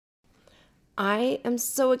I am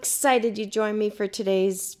so excited you joined me for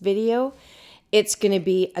today's video. It's going to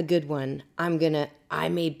be a good one. I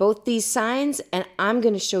made both these signs and I'm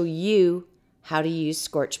going to show you how to use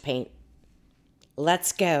scorch paint.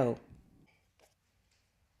 Let's go.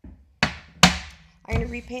 I'm going to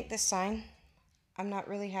repaint this sign. I'm not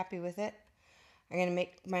really happy with it. I'm going to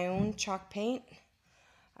make my own chalk paint.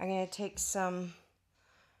 I'm going to take some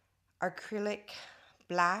acrylic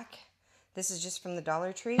black. This is just from the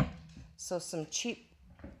Dollar Tree. So some cheap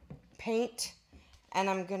paint. And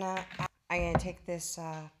I'm gonna take this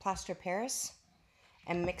plaster of Paris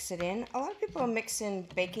and mix it in. A lot of people mix in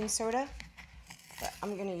baking soda, but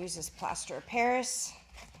I'm gonna use this plaster of Paris,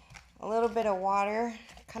 a little bit of water,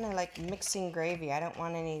 kind of like mixing gravy. I don't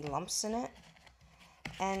want any lumps in it.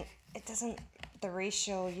 And it doesn't, the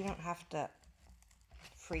ratio, you don't have to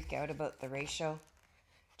freak out about the ratio.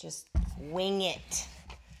 Just wing it.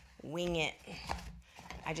 Wing it.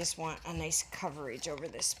 I just want a nice coverage over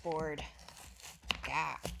this board.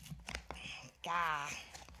 Gah. Gah.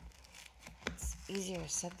 It's easier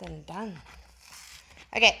said than done.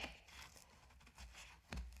 Okay.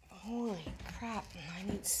 Holy crap.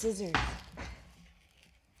 I need scissors.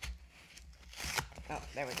 Oh,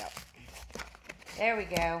 there we go. There we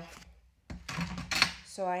go.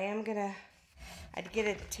 So I'd get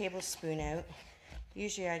a tablespoon out.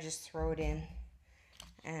 Usually I just throw it in.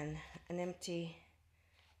 And an empty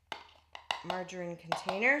margarine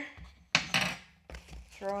container.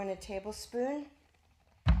 Throw in a tablespoon.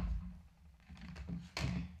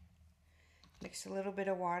 Mix a little bit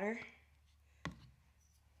of water.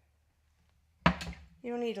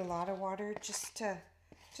 You don't need a lot of water, just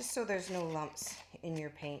so there's no lumps in your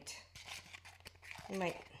paint. You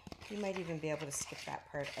might even be able to skip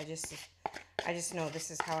that part. I just know this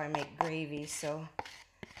is how I make gravy, so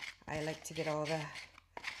I like to get all the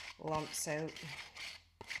lumps out.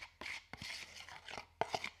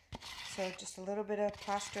 So just a little bit of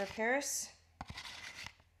plaster of Paris,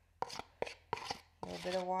 a little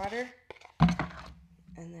bit of water,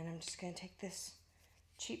 and then I'm just going to take this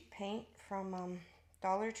cheap paint from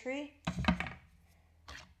Dollar Tree.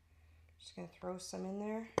 Just going to throw some in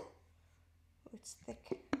there. Oh, it's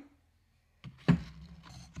thick.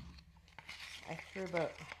 I threw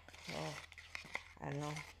about, I don't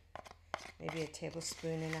know, maybe a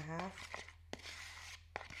tablespoon and a half.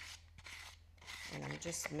 And I'm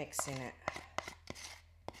just mixing it.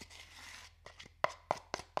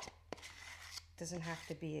 Doesn't have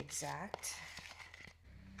to be exact.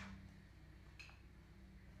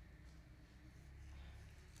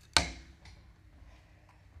 I'm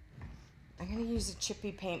going to use a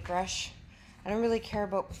chippy paintbrush. I don't really care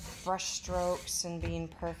about brush strokes and being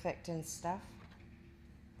perfect and stuff.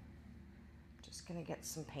 Just going to get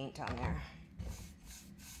some paint on there.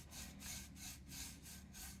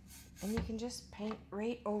 And you can just paint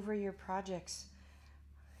right over your projects.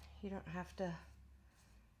 You don't have to,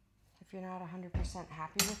 if you're not 100%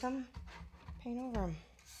 happy with them, paint over them.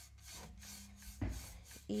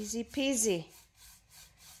 Easy peasy.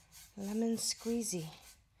 Lemon squeezy.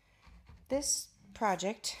 This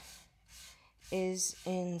project is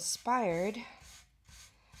inspired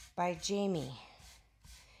by Jamie.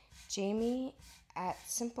 Jamie at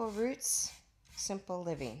Simple Roots, Simple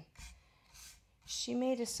Living. She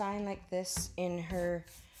made a sign like this in her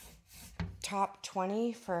top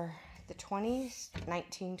 20 for the 20s,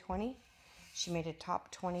 1920. She made a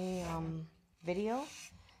top 20 video,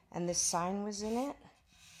 and this sign was in it.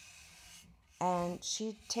 And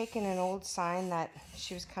she'd taken an old sign that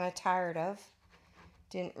she was kind of tired of,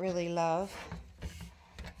 didn't really love,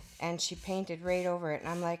 and she painted right over it. And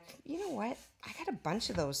I'm like, you know what? I got a bunch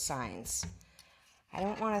of those signs. I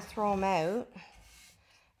don't want to throw them out,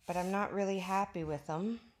 but I'm not really happy with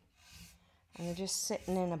them. And they're just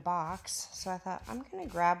sitting in a box. So I thought, I'm going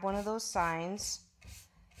to grab one of those signs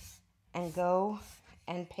and go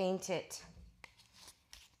and paint it.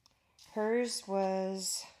 Hers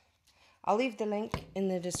was, I'll leave the link in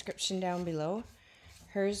the description down below.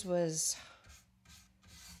 Hers was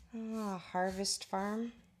Harvest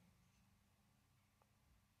Farm.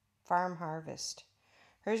 Farm Harvest.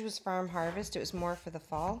 Hers was Farm Harvest. It was more for the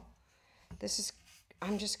fall.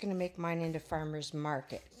 I'm just going to make mine into Farmer's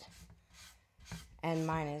Market. And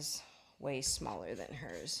mine is way smaller than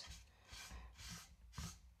hers.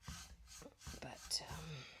 But,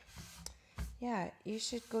 yeah, you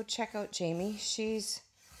should go check out Jamie. She's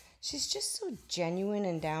just so genuine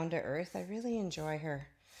and down to earth. I really enjoy her.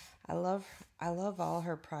 I love all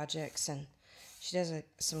her projects, and she does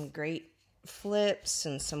some great flips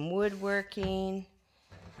and some woodworking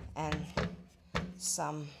and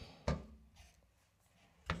some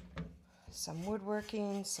some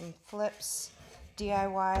woodworking, some flips,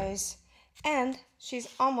 DIYs, and she's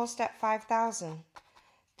almost at 5,000.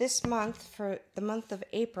 This month, for the month of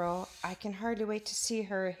April, I can hardly wait to see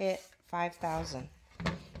her hit 5,000.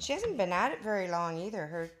 She hasn't been at it very long either.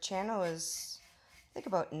 Her channel is, I think,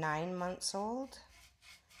 about 9 months old.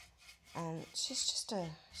 And she's just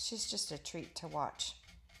a treat to watch.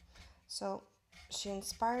 So she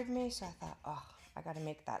inspired me, so I thought, oh, I gotta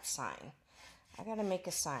make that sign. I gotta make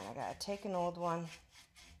a sign. I gotta take an old one,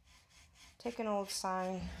 take an old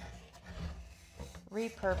sign,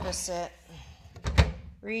 repurpose it,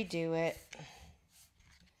 redo it,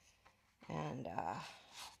 and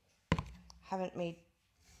haven't made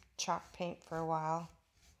chalk paint for a while,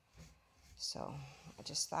 so I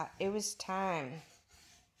just thought it was time.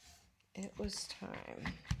 It was time.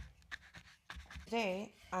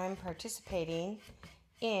 Today I'm participating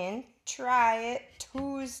in Try It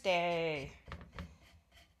Tuesday.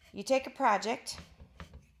 You take a project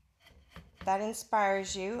that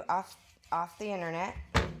inspires you off the internet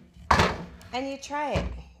and you try it.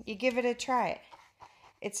 You give it a try.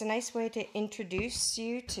 It's a nice way to introduce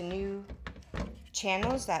you to new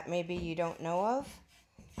channels that maybe you don't know of.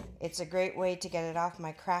 It's a great way to get it off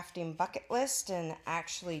my crafting bucket list and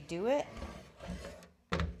actually do it.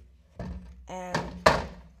 And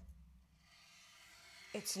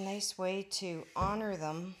it's a nice way to honor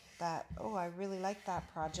them that, oh, I really like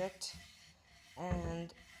that project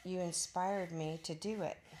and you inspired me to do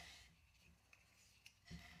it.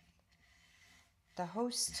 The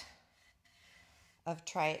host of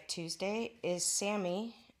Try It Tuesday is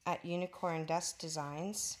Sammie at Unicorn Dust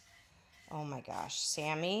Designs. Oh my gosh,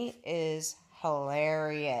 Sammie is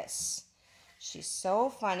hilarious. She's so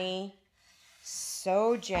funny,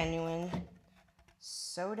 so genuine,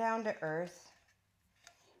 so down to earth.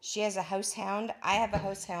 She has a house hound. I have a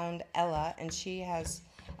house hound, Ella, and she has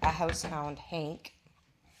a house hound, Hank.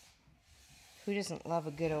 Who doesn't love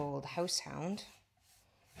a good old house hound?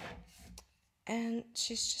 And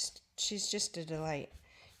she's just a delight.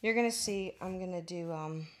 You're gonna see I'm gonna do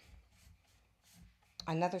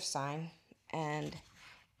another sign, and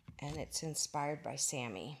it's inspired by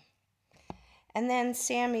Sammie. And then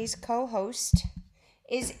Sammie's co-host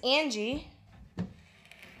is Angie,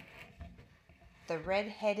 the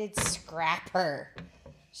red-headed scrapper.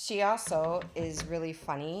 She also is really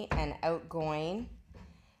funny and outgoing,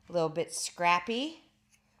 a little bit scrappy.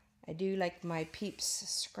 I do like my peeps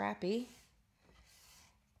scrappy.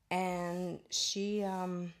 And she's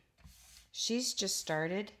just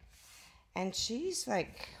started, and she's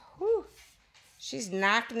like, whew, she's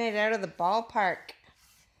knocking it out of the ballpark.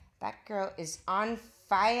 That girl is on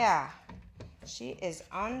fire. She is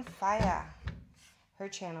on fire. Her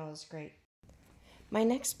channel is great. My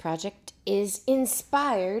next project is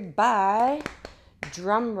inspired by,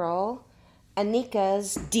 drumroll,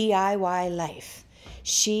 Anika's DIY life.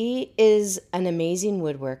 She is an amazing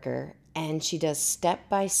woodworker, and she does step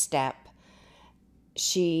by step.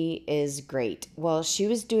 She is great. Well, she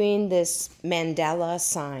was doing this mandala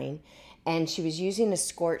sign, and she was using a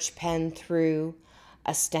scorch pen through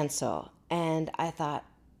a stencil. And I thought,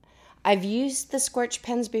 I've used the scorch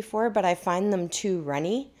pens before, but I find them too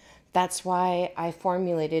runny. That's why I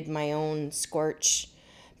formulated my own scorch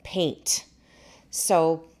paint.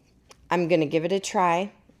 So I'm gonna give it a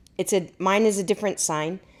try. Mine is a different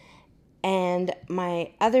sign. And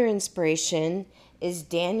my other inspiration is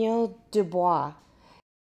Daniel Dubois.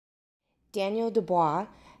 Daniel Dubois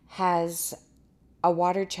has a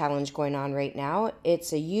water challenge going on right now.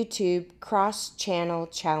 It's a YouTube cross-channel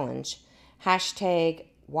challenge. Hashtag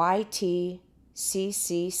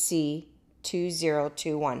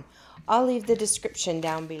YTCCC2021. I'll leave the description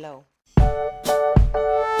down below.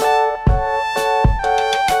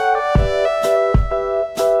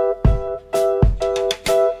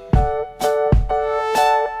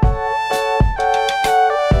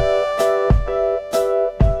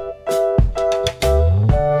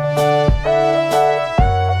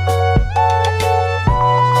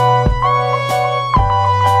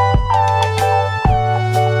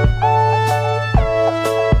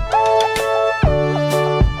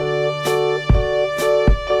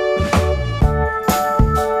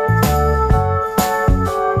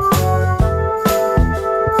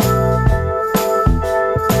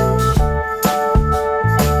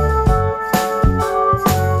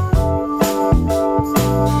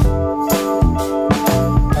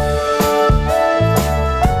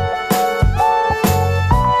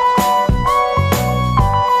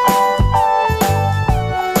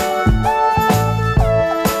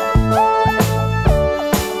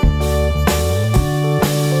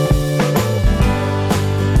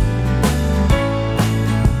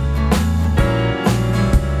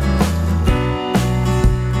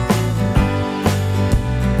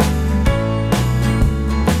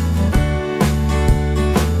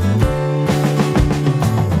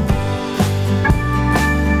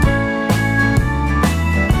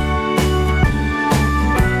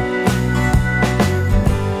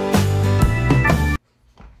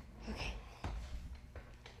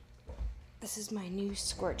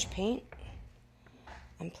 scorch paint.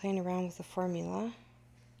 I'm playing around with the formula.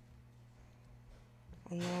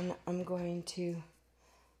 And then I'm going to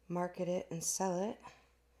market it and sell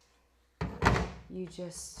it. You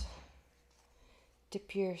just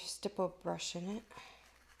dip your stipple brush in it,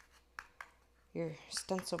 your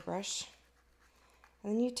stencil brush,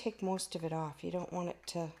 and then you take most of it off. You don't want it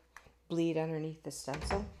to bleed underneath the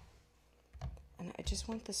stencil. And I just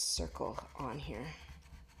want this circle on here.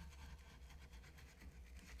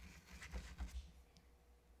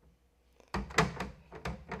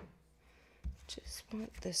 Just want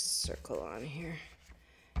this circle on here.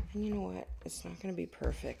 And you know what? It's not going to be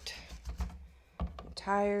perfect. I'm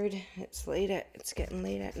tired. It's getting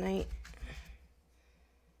late at night.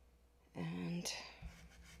 And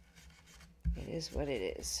it is what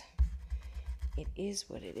it is. It is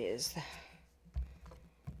what it is.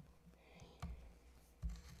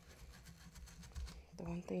 The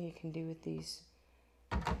one thing you can do with these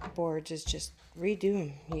boards is just redo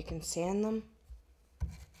them. You can sand them,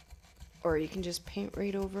 or you can just paint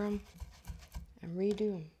right over them and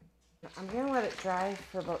redo them. I'm going to let it dry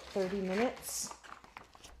for about 30 minutes,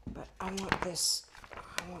 but I want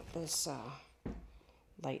this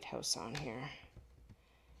lighthouse on here.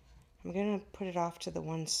 I'm going to put it off to the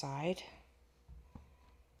one side.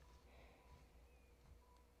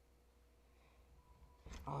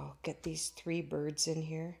 I'll get these 3 birds in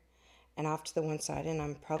here and off to the one side, and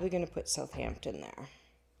I'm probably going to put Southampton there.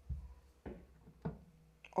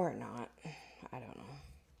 Or not. I don't know.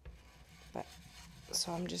 But,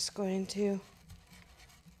 so I'm just going to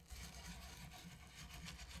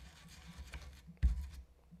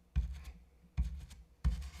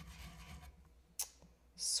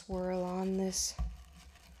swirl on this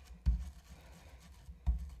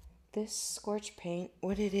scorch paint.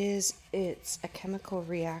 What it is, it's a chemical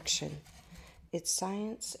reaction. It's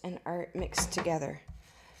science and art mixed together.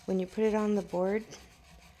 When you put it on the board,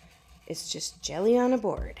 it's just jelly on a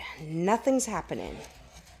board. Nothing's happening.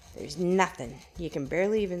 There's nothing. You can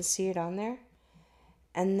barely even see it on there.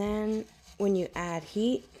 And then when you add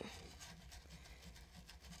heat,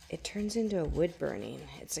 it turns into a wood burning.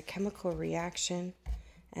 It's a chemical reaction,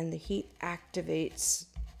 and the heat activates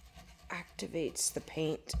the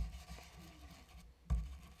paint.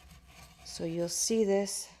 So you'll see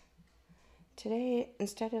this. Today,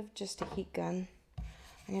 instead of just a heat gun,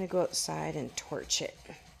 I'm going to go outside and torch it.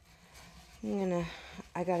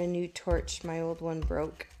 I got a new torch. My old one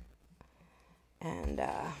broke. And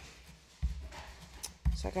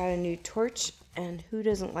so I got a new torch, and who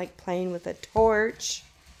doesn't like playing with a torch?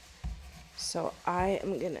 So I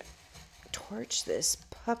am going to torch this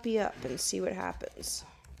puppy up and see what happens.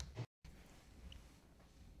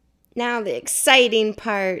 Now the exciting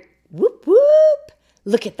part. Whoop, whoop.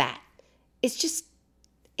 Look at that. It's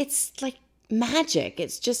like magic.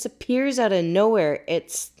 It just appears out of nowhere.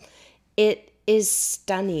 It is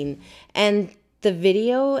stunning. And the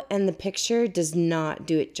video and the picture does not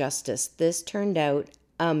do it justice. This turned out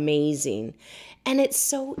amazing. And it's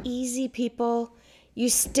so easy, people. You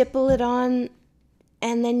stipple it on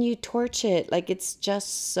and then you torch it. Like, it's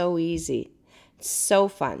just so easy. It's so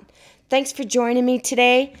fun. Thanks for joining me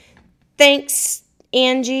today. Thanks,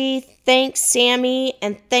 Angie. Thanks, Sammie.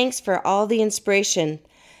 And thanks for all the inspiration.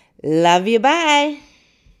 Love you. Bye.